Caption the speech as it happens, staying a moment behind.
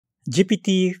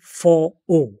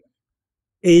GPT-4o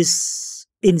is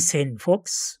insane,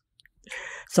 folks.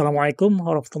 Assalamualaikum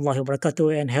warahmatullahi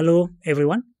wabarakatuh, and hello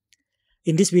everyone.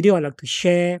 In this video, I'd like to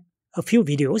share a few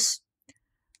videos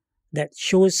that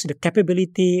shows the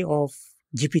capability of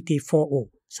GPT-4o.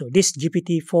 So this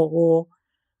GPT-4o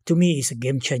to me is a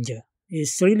game changer.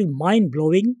 It's really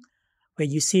mind-blowing when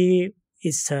you see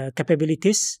its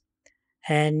capabilities,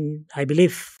 and I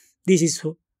believe this is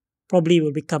probably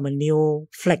will become a new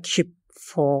flagship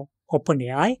for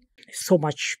OpenAI. So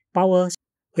much power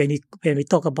when we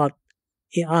talk about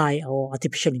AI or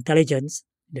artificial intelligence,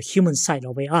 the human side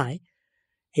of AI.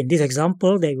 In this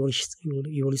example that you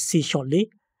will see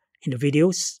shortly in the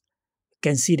videos, you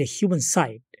can see the human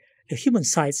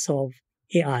sides of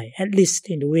AI, at least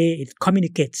in the way it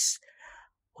communicates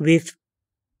with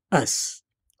us.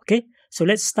 Okay, so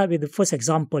let's start with the first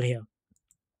example here.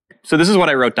 So this is what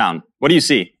I wrote down. What do you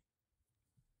see?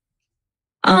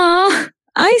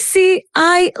 I see.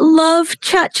 I love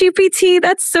ChatGPT.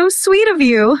 That's so sweet of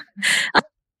you.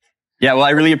 Yeah, well, I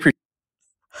really appreciate.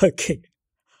 Okay.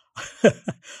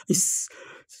 It's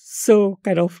so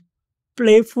kind of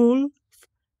playful,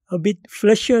 a bit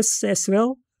fleshious as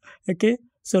well. Okay,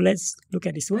 so let's look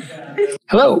at this one.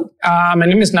 Hello, my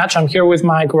name is Nach. I'm here with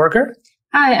my coworker.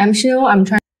 Hi, I'm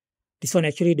Shil.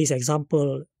 This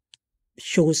example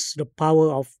shows the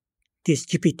power of this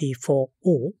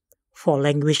GPT-4o for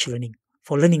language learning,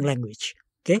 for learning language.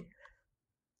 Okay.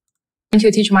 Trying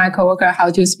to teach my coworker how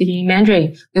to speak in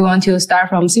Mandarin. We want to start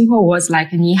from simple words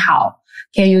like ni hao.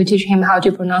 Can you teach him how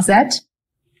to pronounce that?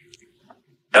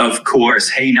 Of course.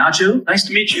 Hey, Nacho, nice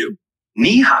to meet you.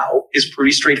 Ni hao is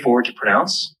pretty straightforward to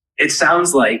pronounce. It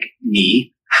sounds like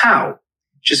ni hao.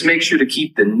 Just make sure to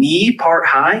keep the ni part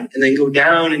high and then go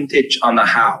down and pitch on the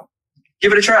hao.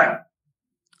 Give it a try.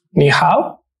 Ni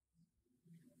hao?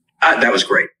 That was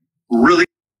great. Really.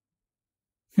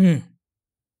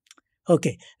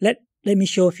 Okay, let me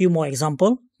show a few more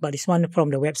examples, but this one from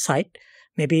the website.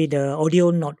 Maybe the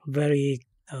audio not very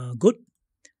good.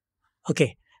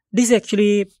 Okay, this is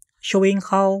actually showing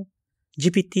how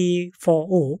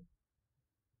GPT-4o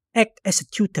act as a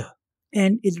tutor,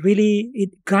 and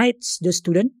it guides the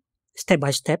student step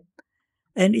by step,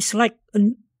 and it's like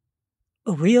a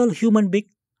real human being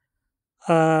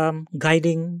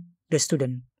guiding the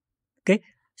student. Okay,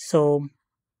 so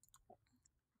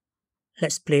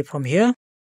let's play from here.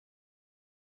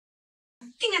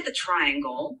 Looking at the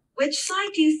triangle, which side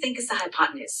do you think is the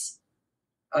hypotenuse?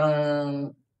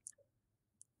 Really,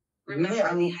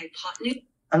 Remember the hypotenuse?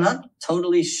 I'm not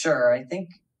totally sure. I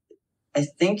think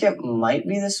it might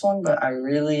be this one, but I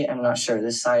really am not sure.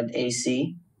 This side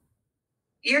AC.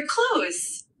 You're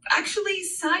close. Actually,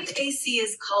 side AC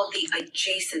is called the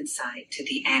adjacent side to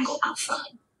the angle alpha.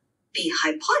 The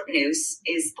hypotenuse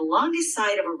is the longest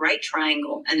side of a right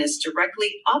triangle and is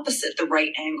directly opposite the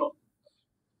right angle.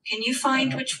 Can you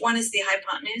find which one is the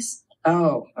hypotenuse?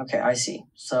 Oh, okay, I see.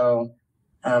 So,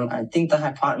 I think the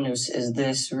hypotenuse is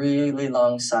this really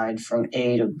long side from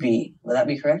A to B. Would that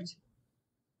be correct?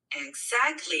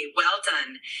 Exactly. Well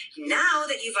done. Now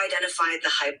that you've identified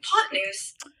the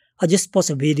hypotenuse... I'll just pause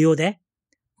the video there,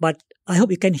 but I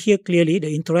hope you can hear clearly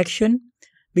the interaction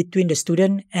between the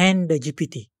student and the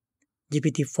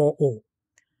GPT-4o.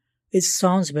 It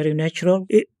sounds very natural.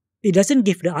 It doesn't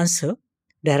give the answer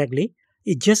directly.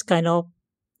 It just kind of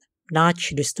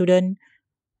nudge the student,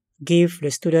 give the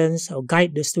students or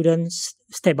guide the students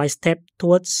step by step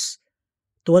towards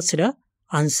the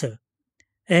answer.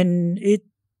 And it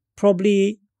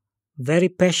probably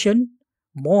very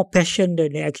more passion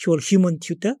than the actual human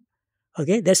tutor.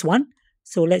 Okay, that's one.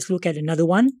 So let's look at another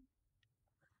one.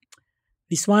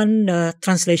 This one,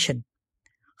 translation.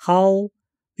 How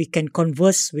we can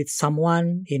converse with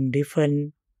someone in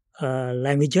different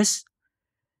languages,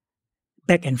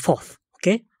 back and forth.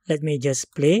 Okay, let me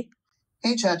just play.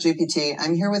 Hey ChatGPT,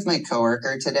 I'm here with my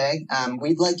coworker today.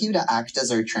 We'd like you to act as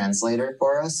our translator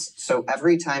for us. So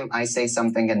every time I say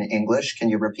something in English, can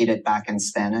you repeat it back in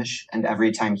Spanish? And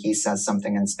every time he says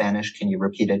something in Spanish, can you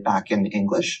repeat it back in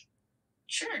English?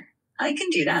 Sure, I can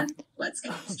do that. Let's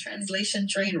get this translation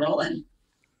train rolling.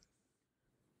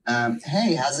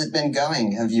 Hey, how's it been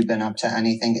going? Have you been up to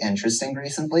anything interesting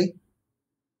recently?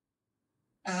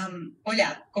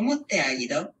 Hola, ¿cómo te ha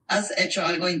ido? ¿Has hecho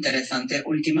algo interesante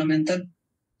últimamente?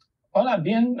 Hola,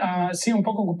 bien. Sí, un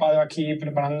poco ocupado aquí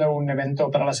preparando un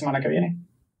evento para la semana que viene.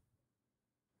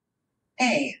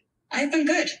 Hey, I've been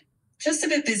good. Just a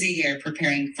bit busy here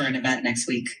preparing for an event next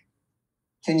week.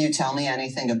 Can you tell me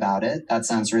anything about it? That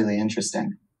sounds really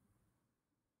interesting.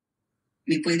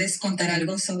 ¿Me puedes contar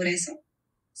algo sobre eso?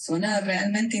 Suena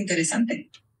realmente interesante.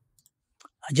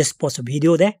 I just pause the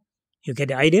video there. You get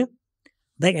the idea?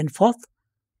 Back and forth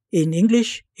in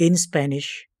English, in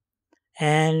Spanish,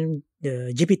 and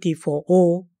the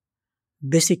GPT-4o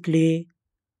basically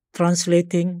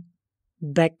translating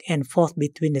back and forth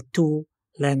between the two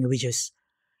languages.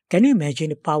 Can you imagine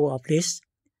the power of this?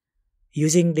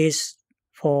 Using this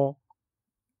for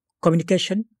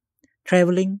communication,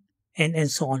 traveling,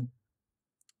 and so on.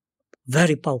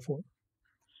 Very powerful.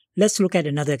 Let's look at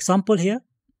another example here.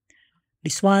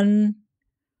 This one,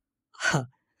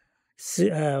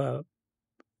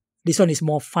 this one is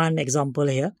more fun example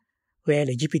here, where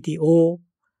the GPT-4o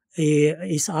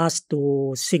is asked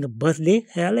to sing a birthday.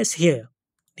 Let's hear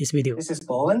this video. This is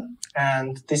Bowen,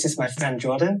 and this is my friend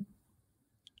Jordan.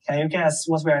 Can you guess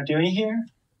what we are doing here?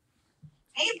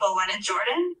 Hey, Bowen and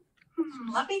Jordan.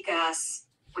 Let me guess.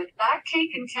 With that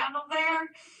cake and candle there,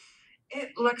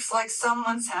 it looks like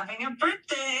someone's having a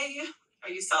birthday. Are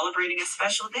you celebrating a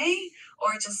special day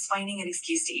or just finding an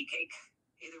excuse to eat cake?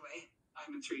 Either way,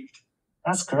 I'm intrigued.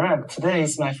 That's correct. Today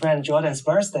is my friend Jordan's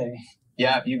birthday.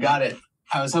 Yeah, you got it.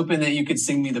 I was hoping that you could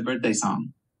sing me the birthday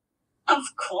song. Of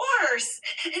course.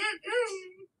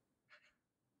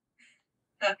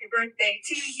 Happy birthday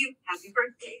to you. Happy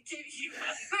birthday to you.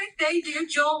 Happy birthday, dear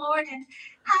Jordan.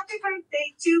 Happy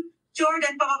birthday to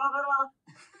Jordan. Blah, blah, blah,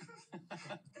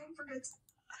 blah. Don't forget.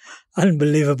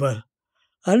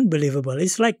 Unbelievable.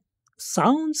 It's like,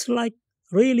 sounds like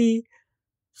a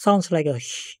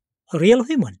real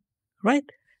human,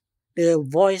 right? The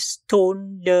voice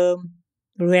tone, the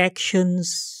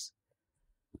reactions.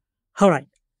 All right.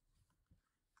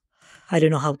 I don't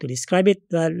know how to describe it.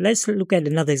 Let's look at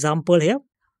another example here.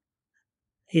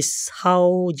 Is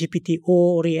how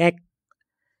GPT-4o react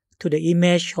to the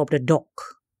image of the dog.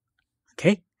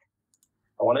 Okay.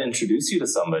 I want to introduce you to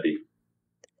somebody.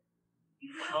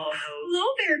 Hello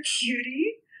there,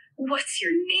 cutie. What's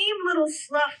your name, little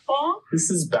fluffball? This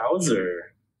is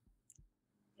Bowser.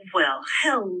 Well,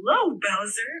 hello,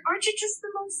 Bowser. Aren't you just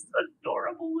the most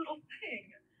adorable little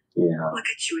pig? Yeah. Look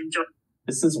at you enjoy.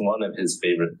 This is one of his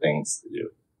favorite things to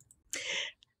do.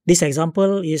 This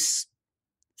example is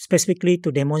specifically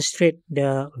to demonstrate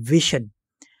the vision,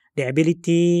 the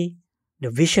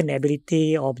vision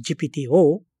ability of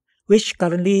GPT-4o, which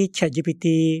currently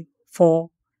ChatGPT 4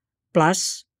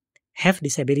 Plus have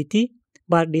this ability,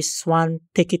 but this one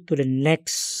take it to the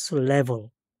next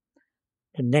level.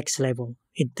 In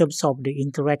terms of the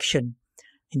interaction,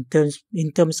 in terms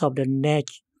of the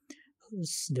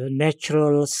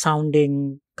natural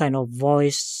sounding kind of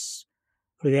voice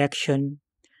reaction.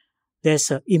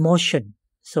 There's emotion.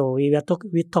 So we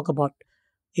talk about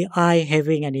AI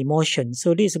having an emotion.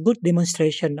 So this is a good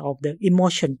demonstration of the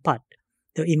emotion part,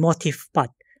 the emotive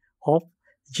part of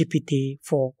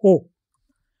GPT-4o.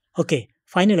 Okay,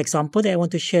 final example that I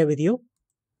want to share with you.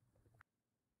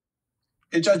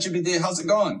 Hey, ChatGPT, how's it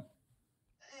going?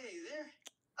 Hey there.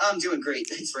 I'm doing great.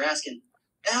 Thanks for asking.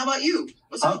 And how about you?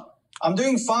 What's up? I'm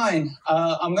doing fine.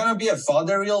 I'm going to be a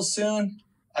father real soon,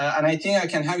 and I think I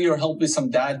can have your help with some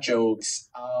dad jokes.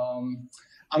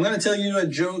 I'm going to tell you a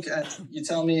joke, and you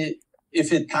tell me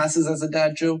if it passes as a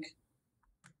dad joke.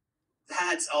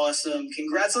 That's awesome.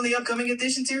 Congrats on the upcoming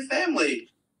addition to your family.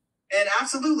 And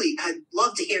absolutely, I'd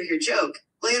love to hear your joke.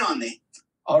 Lay it on me.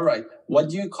 All right. What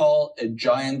do you call a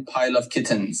giant pile of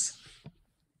kittens?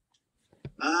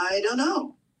 I don't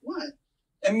know. What?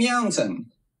 A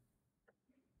mountain.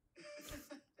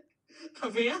 A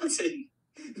mountain.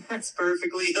 That's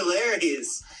perfectly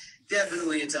hilarious.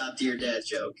 Definitely a top tier dad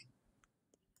joke.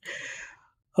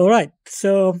 All right.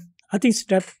 So I think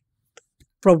that's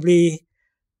probably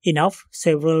enough.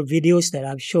 Several videos that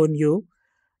I've shown you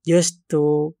just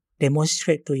to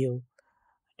demonstrate to you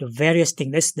the various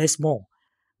things. There's more.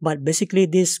 But basically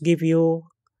this give you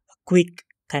a quick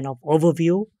kind of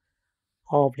overview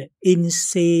of the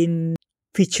insane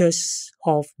features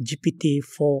of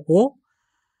GPT-4o.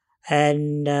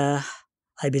 And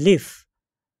I believe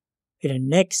in the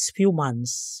next few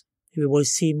months, we will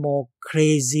see more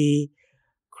crazier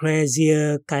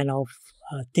kind of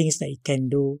things that it can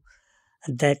do,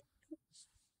 that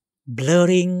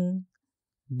blurring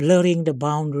the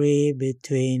boundary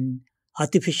between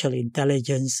artificial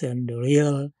intelligence and the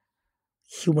real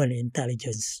human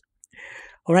intelligence.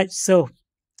 All right, so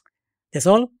that's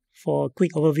all for a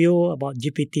quick overview about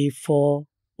GPT-4o.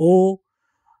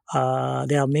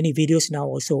 There are many videos now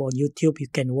also on YouTube. You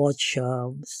can watch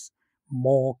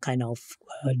more kind of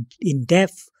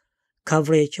in-depth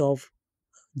coverage of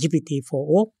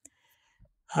GPT-4o.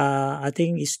 I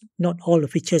think it's not all the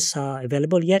features are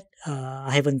available yet.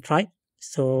 I haven't tried.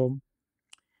 So,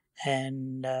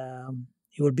 and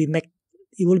it will be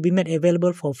made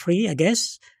available for free, I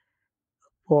guess,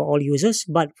 for all users,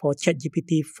 but for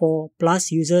ChatGPT 4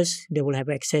 Plus users, they will have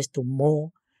access to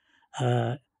more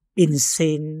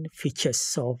insane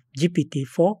features of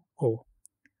GPT-4o.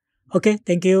 Okay,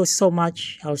 thank you so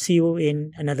much. I'll see you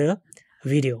in another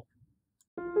video.